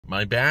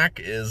My back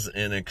is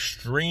in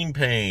extreme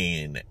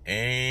pain,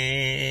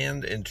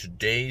 and in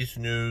today's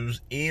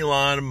news,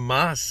 Elon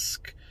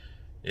Musk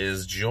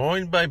is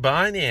joined by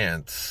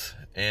Binance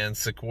and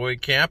Sequoia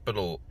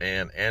Capital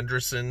and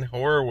Andreessen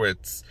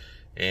Horowitz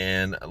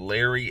and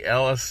Larry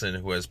Ellison,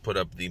 who has put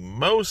up the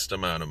most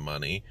amount of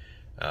money,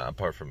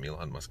 apart from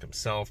Elon Musk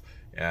himself.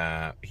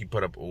 He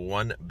put up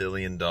 $1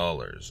 billion.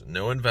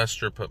 No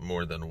investor put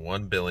more than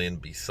 $1 billion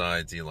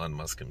besides Elon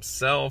Musk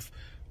himself,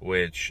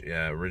 which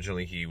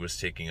originally he was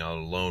taking out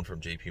a loan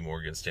from JP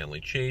Morgan Stanley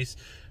Chase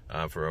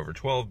for over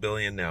 $12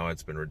 billion. Now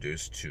it's been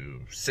reduced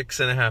to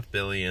 $6.5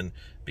 billion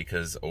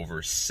because over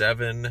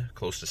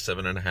close to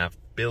 $7.5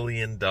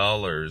 billion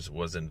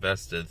was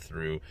invested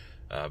through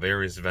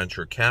various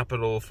venture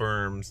capital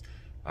firms,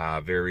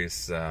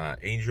 various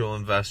angel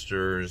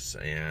investors,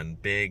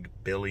 and big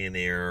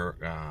billionaire,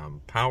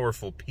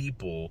 powerful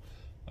people.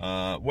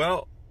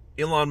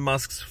 Elon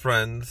Musk's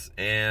friends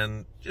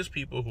and just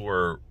people who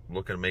are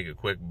looking to make a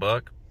quick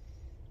buck,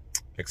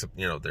 except,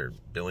 they're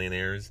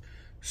billionaires.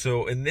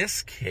 So in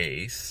this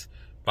case,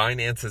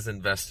 Binance has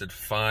invested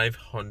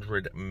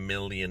 $500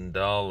 million.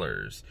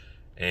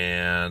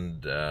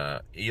 And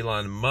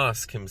Elon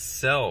Musk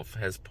himself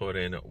has put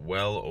in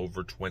well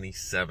over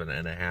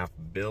 $27.5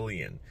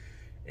 billion.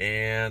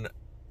 And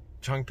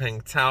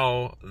Changpeng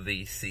Zhao,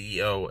 the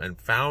CEO and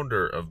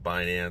founder of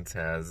Binance,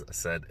 has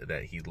said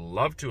that he'd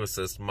love to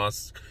assist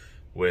Musk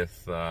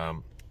with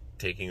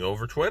taking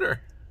over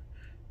Twitter.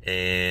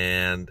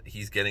 And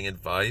he's getting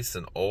advice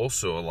and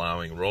also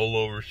allowing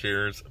rollover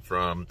shares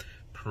from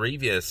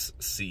previous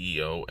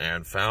CEO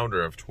and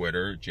founder of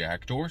Twitter,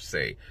 Jack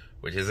Dorsey,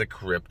 which is a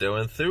crypto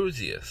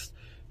enthusiast.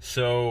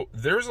 So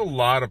there's a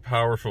lot of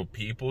powerful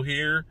people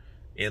here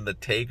in the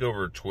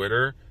takeover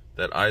Twitter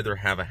that either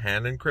have a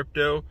hand in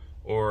crypto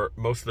or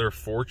most of their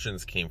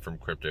fortunes came from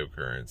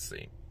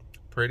cryptocurrency.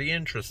 Pretty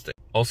interesting.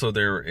 Also,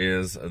 there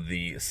is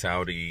the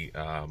Saudi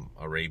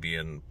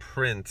Arabian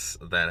prince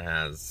that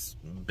has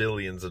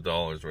billions of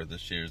dollars worth of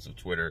shares of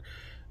Twitter,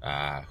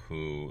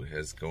 who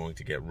is going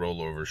to get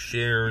rollover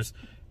shares.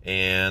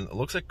 And it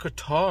looks like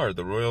Qatar,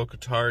 the royal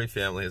Qatari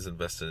family, has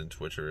invested in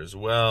Twitter as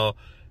well.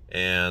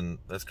 And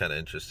that's kind of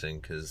interesting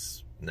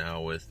because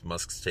now with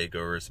Musk's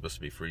takeover, it's supposed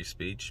to be free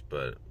speech.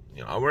 But,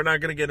 we're not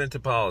going to get into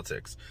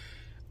politics.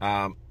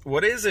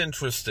 What is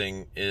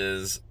interesting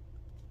is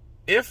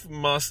if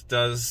Musk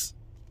does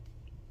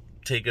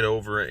take it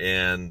over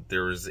and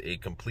there is a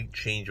complete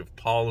change of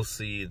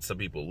policy and some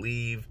people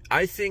leave,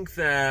 I think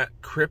that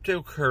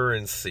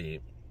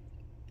cryptocurrency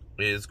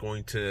is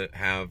going to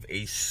have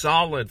a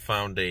solid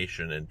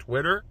foundation in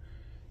Twitter,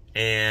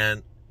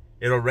 and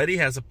it already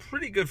has a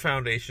pretty good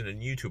foundation in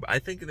YouTube. I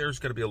think there's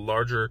going to be a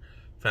larger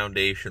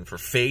foundation for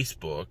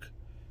Facebook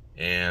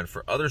and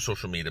for other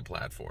social media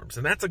platforms,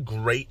 and that's a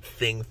great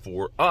thing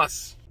for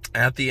us.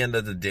 At the end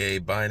of the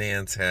day,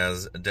 Binance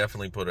has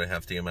definitely put a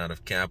hefty amount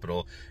of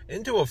capital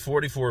into a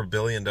 $44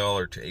 billion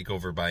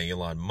takeover by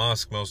Elon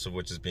Musk, most of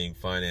which is being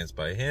financed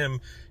by him.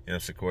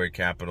 Sequoia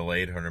Capital,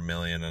 $800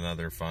 million,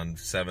 another fund,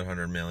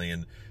 $700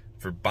 million.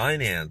 For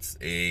Binance,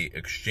 a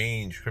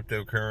exchange,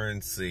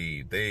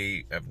 cryptocurrency,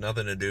 they have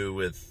nothing to do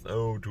with,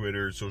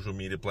 Twitter, social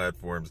media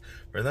platforms.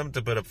 For them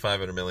to put up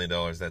 $500 million,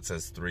 that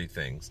says three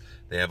things.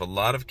 They have a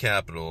lot of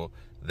capital.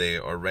 They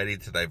are ready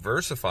to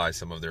diversify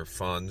some of their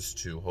funds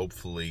to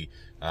hopefully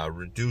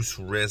reduce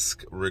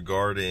risk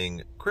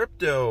regarding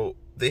crypto.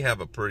 They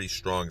have a pretty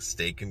strong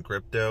stake in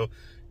crypto.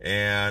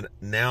 And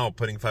now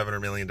putting $500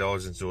 million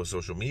into a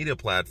social media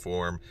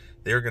platform,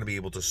 they're going to be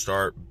able to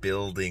start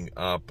building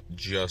up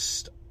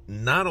just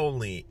not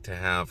only to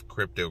have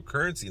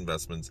cryptocurrency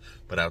investments,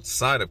 but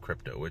outside of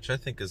crypto, which I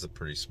think is a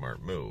pretty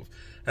smart move.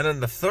 And then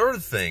the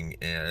third thing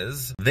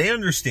is they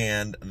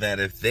understand that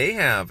if they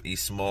have a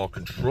small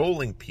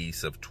controlling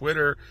piece of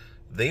Twitter,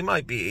 they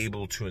might be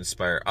able to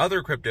inspire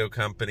other crypto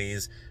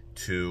companies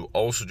to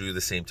also do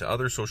the same to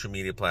other social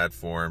media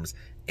platforms.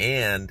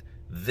 And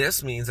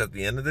this means at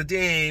the end of the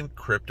day,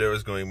 crypto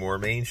is going more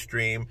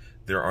mainstream.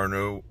 There are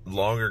no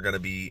longer going to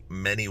be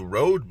many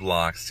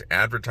roadblocks to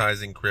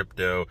advertising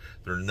crypto.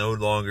 There are no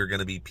longer going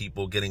to be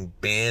people getting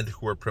banned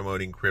who are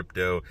promoting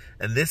crypto.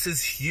 And this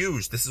is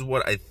huge. This is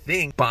what I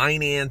think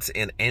Binance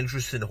and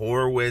Andreessen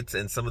Horowitz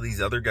and some of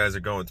these other guys are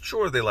going.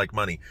 Sure, they like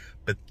money,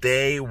 but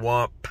they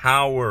want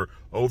power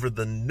over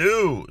the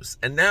news.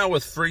 And now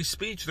with free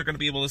speech, they're going to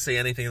be able to say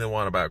anything they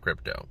want about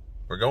crypto.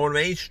 We're going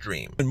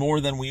mainstream and more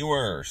than we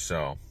were.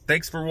 So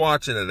thanks for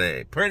watching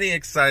today. Pretty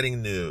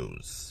exciting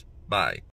news. Bye.